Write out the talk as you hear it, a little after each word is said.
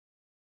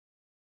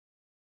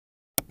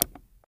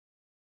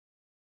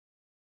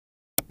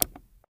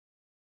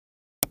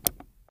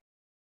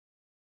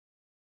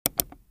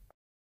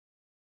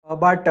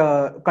Like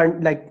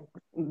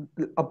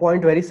a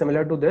point very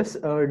similar to this,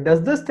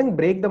 does this thing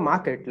break the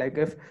market? Like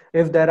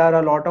if there are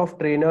a lot of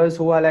trainers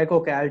who are like,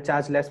 okay, I'll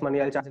charge less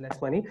money,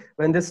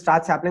 when this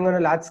starts happening on a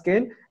large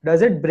scale,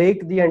 does it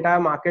break the entire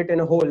market in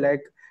a whole?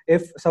 Like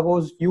if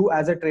suppose you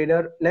as a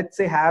trainer, let's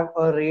say, have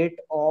a rate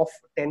of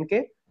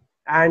 10K,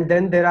 and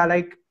then there are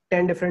like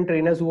 10 different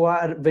trainers who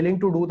are willing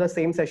to do the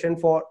same session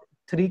for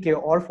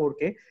 3K or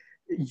 4K.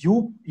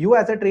 You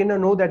as a trainer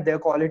know that their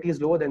quality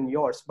is lower than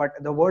yours, but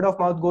the word of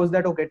mouth goes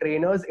that, okay,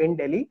 trainers in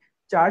Delhi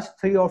charge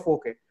 3 or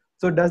 4K.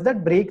 So does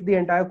that break the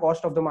entire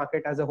cost of the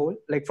market as a whole,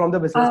 like from the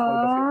business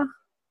point of view?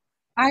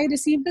 I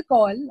received a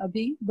call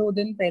अभी 2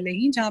 दिन पहले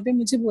ही, जहाँ पे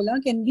मुझे बोला,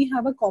 can we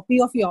have a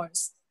copy of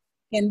yours?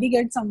 Can we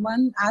get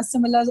someone as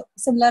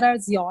similar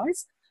as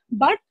yours,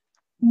 but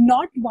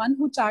not one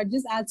who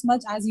charges as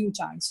much as you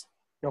charge?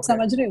 Okay.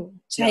 समझ रहे हो?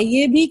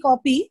 चाहिए भी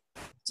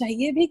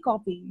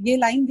कॉपी, ये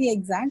लाइन थी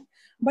एग्जैक्ट,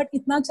 बट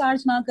इतना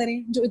चार्ज ना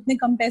करें जो इतने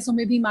कम पैसों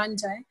में भी मान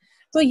जाए.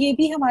 तो ये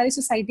भी हमारी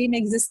सोसाइटी में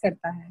एग्जिस्ट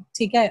करता है.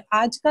 ठीक है,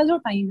 आज का जो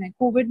टाइम है,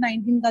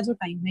 कोविड-19 का जो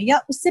टाइम है, या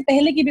उससे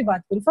पहले की भी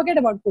बात करूं, फॉरगेट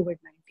अबाउट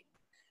कोविड-19,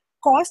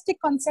 कॉस्ट एक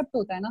कॉन्सेप्ट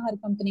होता है ना हर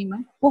कंपनी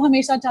में. वो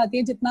हमेशा चाहती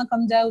है जितना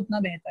कम जाए उतना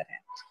बेहतर है.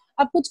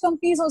 अब कुछ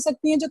कंपनीज हो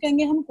सकती हैं जो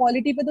कहेंगे हम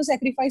क्वालिटी पे तो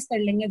सेक्रीफाइस कर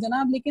लेंगे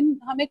जनाब, लेकिन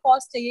हमें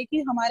कॉस्ट चाहिए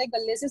कि हमारे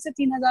गले से सिर्फ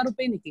 3,000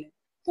 रुपए निकले.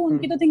 तो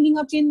उनकी तो थिंकिंग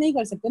आप चेंज नहीं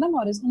कर सकते ना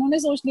मॉरिस. उन्होंने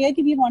सोच लिया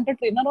कि we want a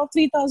trainer of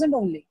 3,000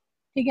 only.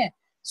 ठीक है,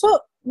 सो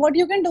what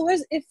you can do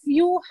is, if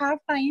you have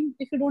time,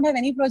 if you don't have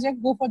any project,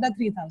 go for the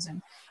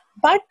 3,000.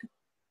 But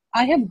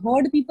I have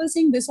heard people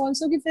saying this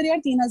also कि फिर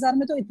यार 3,000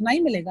 में तो इतना ही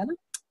मिलेगा ना.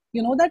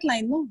 You know that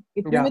line, no?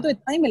 इतने में तो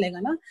इतना ही मिलेगा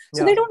ना.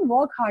 So they don't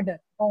work harder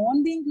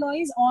on the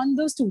employees, on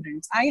the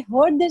students. I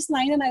heard this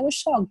line and I was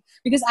shocked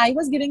because I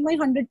was giving my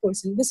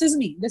 100%. This is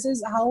me. This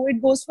is how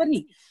it goes for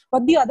me.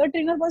 But the other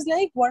trainer was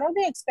like, what are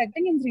they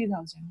expecting in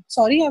 3,000?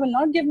 Sorry, I will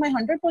not give my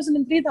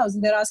 100% in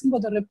 3,000. They're asking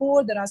for the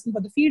report. They're asking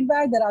for the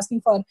feedback. They're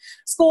asking for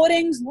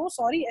scorings. No,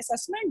 sorry,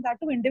 assessment.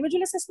 That too,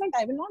 individual assessment.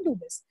 I will not do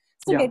this.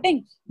 So getting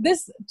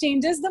this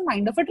changes the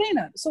mind of a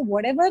trainer. So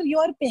whatever you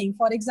are paying,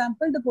 for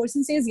example, the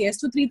person says yes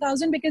to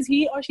 3,000 because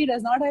he or she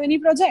does not have any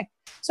project.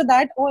 So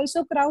that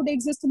also crowd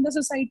exists in the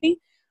society.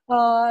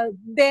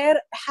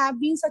 There have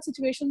been such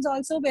situations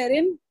also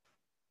wherein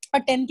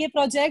a 10K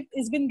project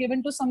is been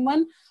given to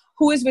someone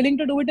who is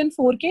willing to do it in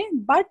 4K,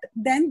 but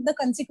then the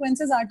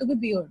consequences are to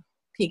be beared.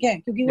 ठीक है,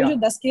 क्योंकि वो जो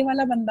 10K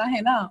वाला बंदा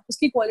है ना,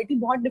 उसकी क्वालिटी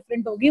बहुत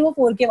डिफरेंट होगी वो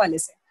 4K वाले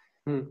से.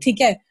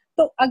 ठीक है,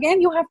 तो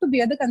again you have to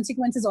bear the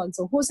consequences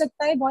also. हो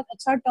सकता है बहुत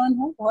अच्छा टर्न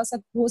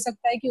हो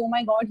सकता है कि oh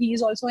my God he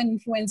is also an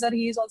influencer,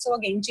 he is also a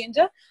game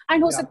changer,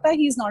 and हो सकता है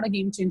he is not a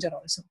game changer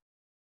also.